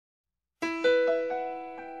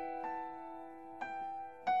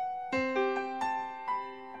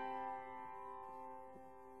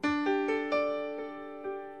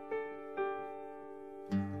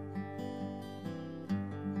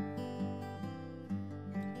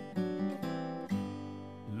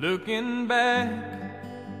Looking back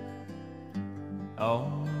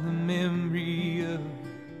on the memory of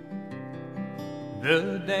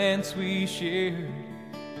the dance we shared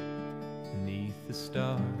beneath the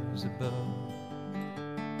stars above.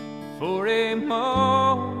 For a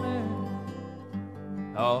moment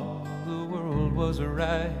all the world was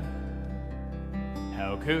right.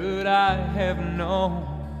 How could I have known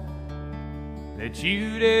that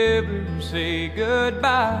you'd ever say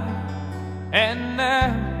goodbye? And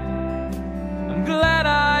now I'm glad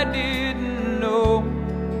I didn't know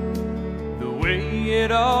the way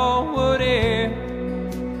it all would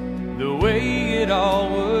end, the way it all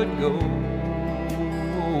would go.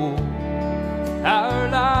 Our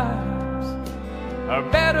lives are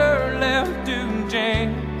better left to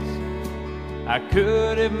chance. I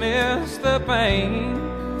could have missed the pain,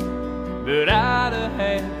 but I'd have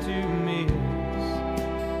had to miss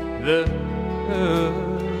the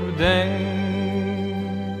dance.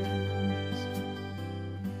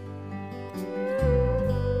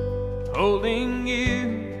 Holding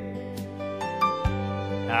you,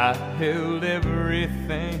 I held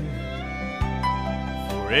everything.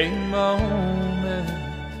 For a moment,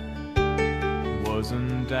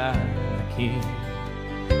 wasn't I the king?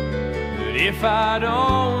 But if I'd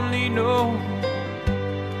only known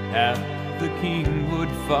how the king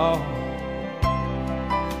would fall,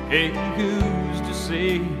 hey, who's to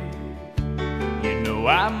say? You know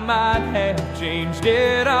I might have changed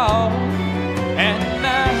it all. And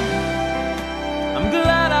now I'm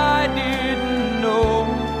glad I didn't know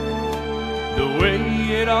the way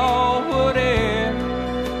it all would end,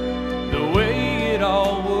 the way it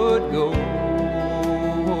all would go.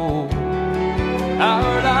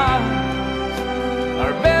 Our lives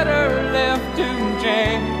are better left to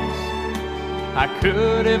chance. I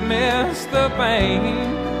could have missed the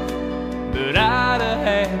pain, but I'd have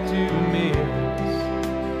had to miss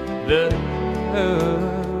the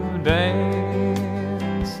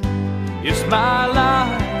dance. It's my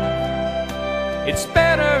life, it's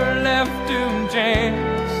better left to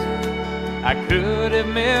chance. I could have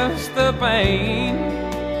missed the pain,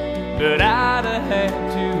 but I'd have had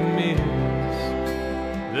to miss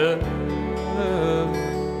the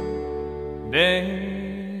dance.